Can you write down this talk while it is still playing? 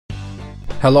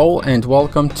Hello and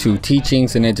welcome to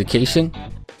Teachings in Education.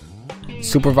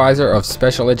 Supervisor of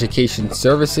Special Education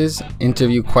Services,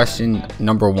 interview question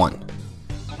number 1.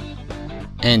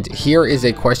 And here is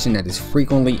a question that is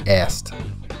frequently asked.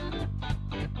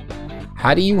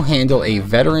 How do you handle a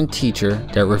veteran teacher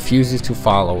that refuses to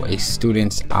follow a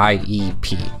student's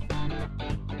IEP?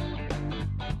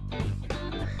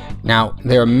 Now,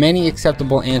 there are many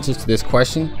acceptable answers to this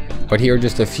question, but here are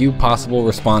just a few possible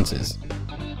responses.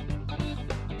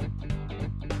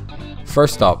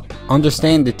 First up,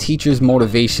 understand the teacher's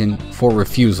motivation for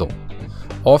refusal.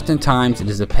 Oftentimes, it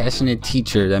is a passionate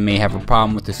teacher that may have a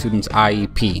problem with the student's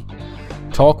IEP.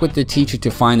 Talk with the teacher to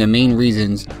find the main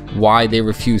reasons why they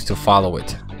refuse to follow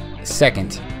it.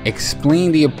 Second,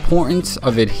 explain the importance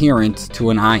of adherence to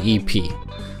an IEP.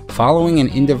 Following an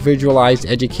individualized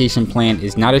education plan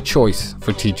is not a choice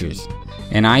for teachers.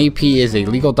 An IEP is a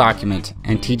legal document,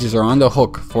 and teachers are on the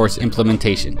hook for its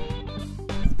implementation.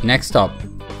 Next up,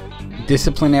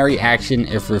 disciplinary action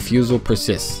if refusal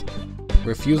persists.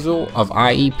 Refusal of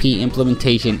IEP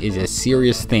implementation is a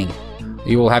serious thing.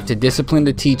 You will have to discipline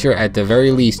the teacher at the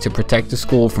very least to protect the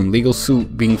school from legal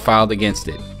suit being filed against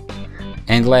it.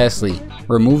 And lastly,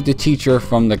 remove the teacher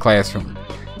from the classroom.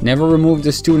 Never remove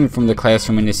the student from the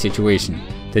classroom in this situation.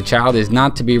 The child is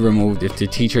not to be removed if the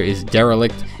teacher is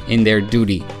derelict in their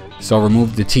duty, so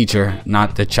remove the teacher,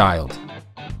 not the child.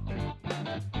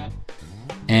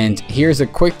 And here's a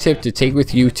quick tip to take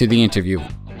with you to the interview.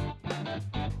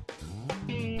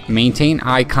 Maintain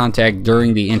eye contact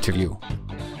during the interview.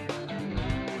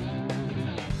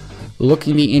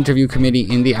 Looking the interview committee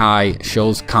in the eye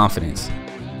shows confidence.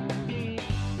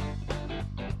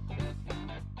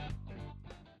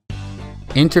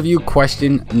 Interview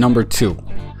question number 2.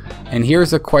 And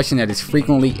here's a question that is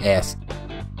frequently asked.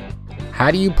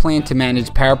 How do you plan to manage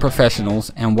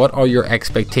paraprofessionals and what are your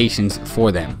expectations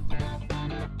for them?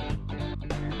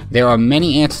 There are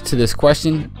many answers to this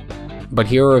question, but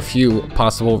here are a few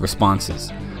possible responses.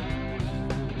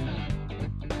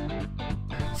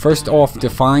 First off,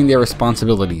 define their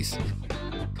responsibilities.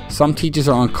 Some teachers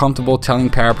are uncomfortable telling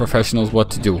paraprofessionals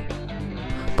what to do,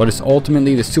 but it's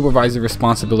ultimately the supervisor's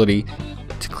responsibility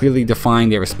to clearly define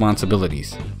their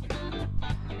responsibilities.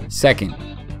 Second,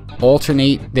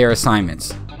 alternate their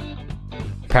assignments.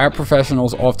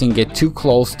 Paraprofessionals often get too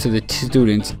close to the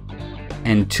students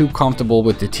and too comfortable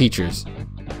with the teachers.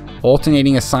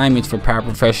 Alternating assignments for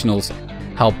paraprofessionals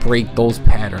help break those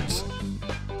patterns.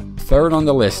 Third on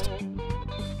the list,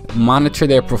 monitor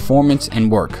their performance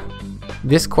and work.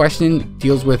 This question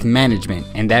deals with management,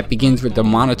 and that begins with the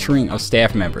monitoring of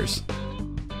staff members.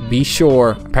 Be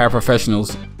sure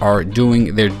paraprofessionals are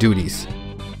doing their duties.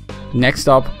 Next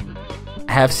up,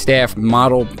 have staff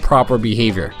model proper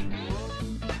behavior.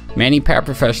 Many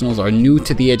paraprofessionals are new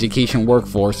to the education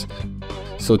workforce,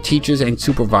 so teachers and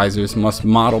supervisors must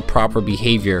model proper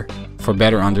behavior for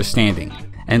better understanding.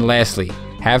 And lastly,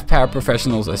 have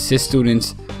paraprofessionals assist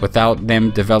students without them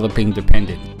developing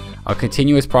dependent. A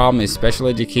continuous problem is special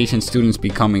education students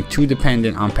becoming too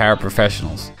dependent on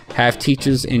paraprofessionals. Have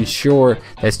teachers ensure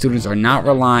that students are not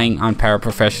relying on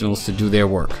paraprofessionals to do their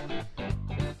work.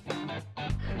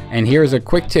 And here's a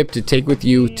quick tip to take with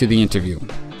you to the interview.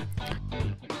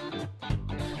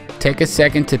 Take a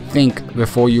second to think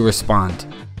before you respond.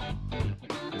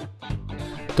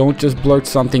 Don't just blurt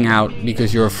something out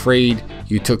because you're afraid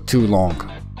you took too long.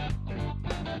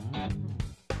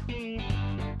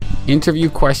 Interview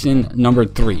question number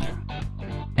 3.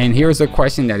 And here's a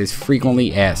question that is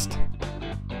frequently asked.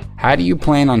 How do you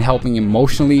plan on helping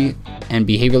emotionally and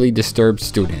behaviorally disturbed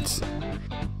students?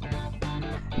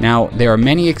 Now, there are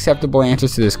many acceptable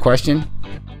answers to this question,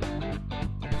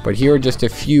 but here are just a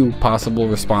few possible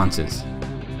responses.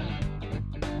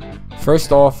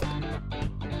 First off,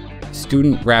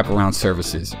 student wraparound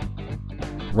services.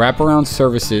 Wraparound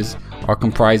services are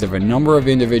comprised of a number of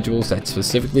individuals that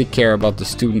specifically care about the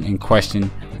student in question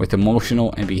with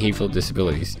emotional and behavioral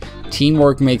disabilities.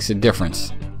 Teamwork makes a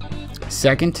difference.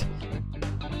 Second,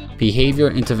 behavior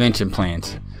intervention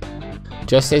plans.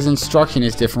 Just as instruction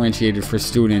is differentiated for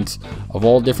students of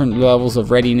all different levels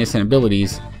of readiness and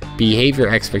abilities, behavior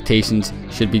expectations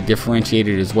should be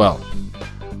differentiated as well.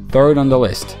 Third on the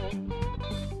list,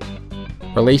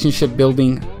 relationship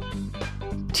building.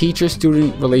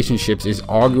 Teacher-student relationships is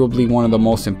arguably one of the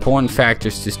most important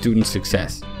factors to student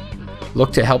success.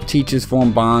 Look to help teachers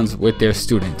form bonds with their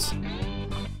students.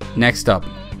 Next up,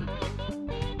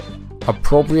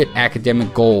 appropriate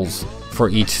academic goals for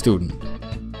each student.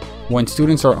 When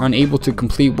students are unable to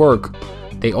complete work,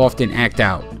 they often act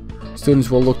out. Students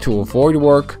will look to avoid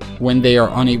work when they are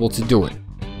unable to do it.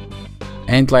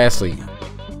 And lastly,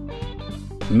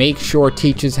 Make sure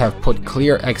teachers have put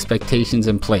clear expectations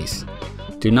in place.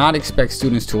 Do not expect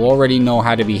students to already know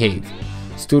how to behave.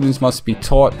 Students must be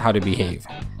taught how to behave.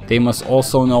 They must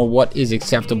also know what is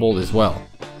acceptable as well.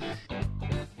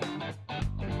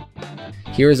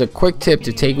 Here is a quick tip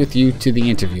to take with you to the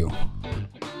interview.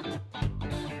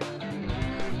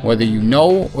 Whether you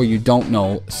know or you don't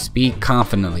know, speak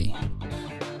confidently.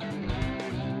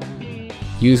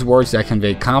 Use words that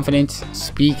convey confidence.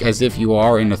 Speak as if you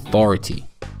are in authority.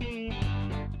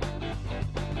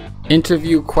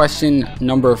 Interview question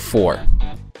number 4.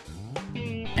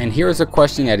 And here is a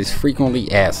question that is frequently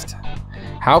asked.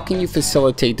 How can you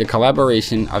facilitate the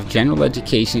collaboration of general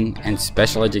education and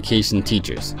special education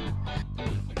teachers?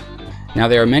 Now,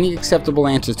 there are many acceptable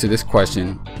answers to this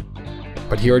question,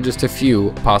 but here are just a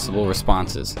few possible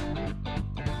responses.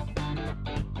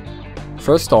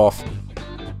 First off,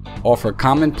 offer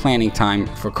common planning time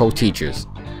for co-teachers.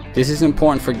 This is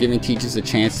important for giving teachers a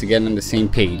chance to get on the same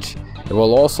page. It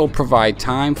will also provide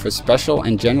time for special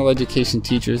and general education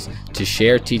teachers to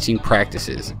share teaching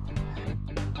practices.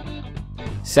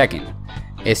 Second,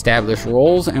 establish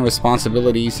roles and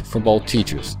responsibilities for both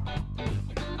teachers.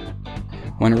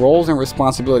 When roles and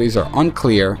responsibilities are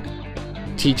unclear,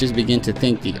 teachers begin to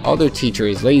think the other teacher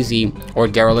is lazy or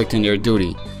derelict in their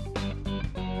duty.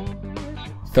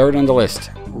 Third on the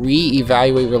list,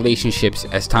 re-evaluate relationships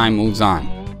as time moves on.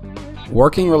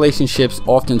 Working relationships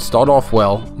often start off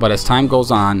well, but as time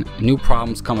goes on, new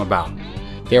problems come about.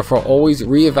 Therefore, always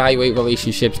re-evaluate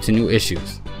relationships to new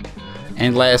issues.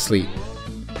 And lastly,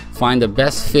 find the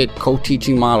best fit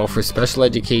co-teaching model for special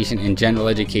education and general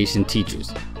education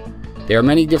teachers. There are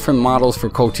many different models for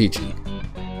co-teaching.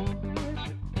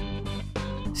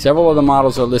 Several of the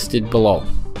models are listed below.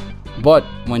 But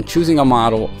when choosing a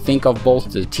model, think of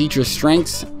both the teacher's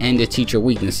strengths and the teacher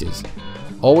weaknesses.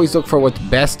 Always look for what's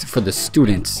best for the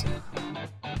students.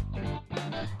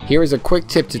 Here is a quick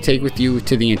tip to take with you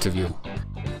to the interview.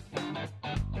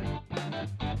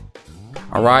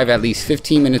 Arrive at least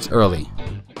 15 minutes early.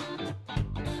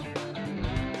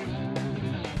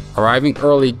 Arriving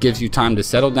early gives you time to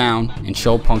settle down and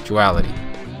show punctuality.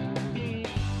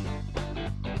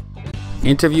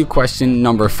 Interview question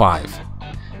number 5.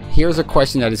 Here's a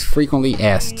question that is frequently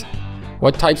asked.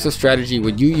 What types of strategy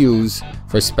would you use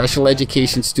for special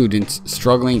education students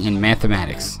struggling in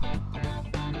mathematics?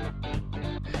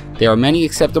 There are many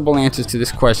acceptable answers to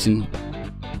this question,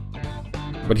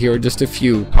 but here are just a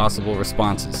few possible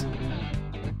responses.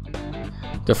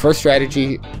 The first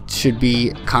strategy should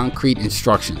be concrete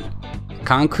instruction.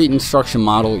 Concrete instruction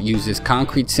model uses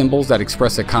concrete symbols that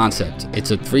express a concept.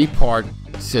 It's a 3-part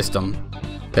system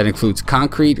that includes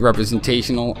concrete,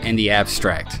 representational, and the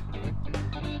abstract.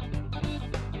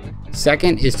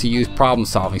 Second is to use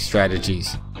problem-solving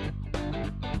strategies.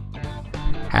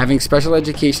 Having special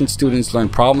education students learn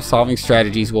problem-solving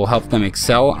strategies will help them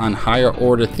excel on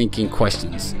higher-order thinking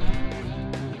questions.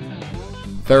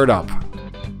 Third up,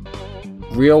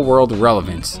 real-world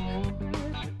relevance.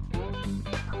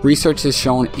 Research has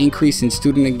shown increase in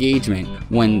student engagement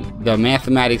when the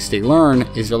mathematics they learn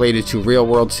is related to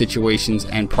real-world situations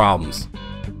and problems.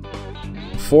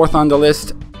 Fourth on the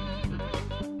list,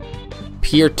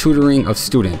 peer tutoring of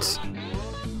students.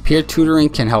 Peer tutoring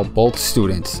can help both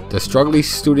students. The struggling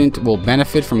student will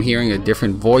benefit from hearing a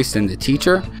different voice than the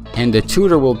teacher, and the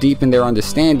tutor will deepen their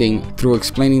understanding through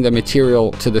explaining the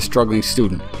material to the struggling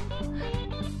student.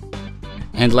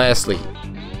 And lastly,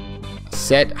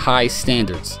 set high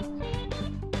standards.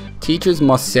 Teachers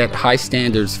must set high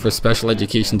standards for special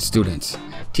education students.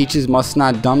 Teachers must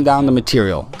not dumb down the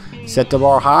material. Set the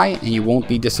bar high and you won't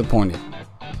be disappointed.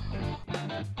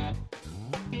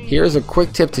 Here's a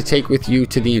quick tip to take with you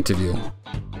to the interview.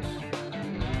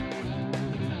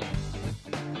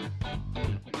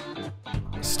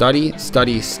 Study,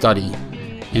 study, study.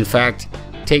 In fact,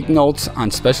 take notes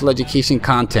on special education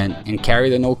content and carry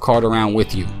the note card around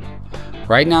with you.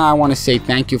 Right now, I want to say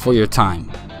thank you for your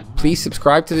time. Please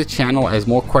subscribe to the channel as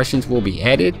more questions will be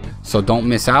added, so don't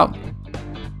miss out.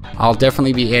 I'll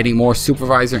definitely be adding more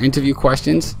supervisor interview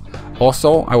questions.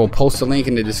 Also, I will post a link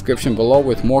in the description below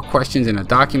with more questions in a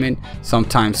document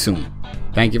sometime soon.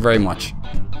 Thank you very much.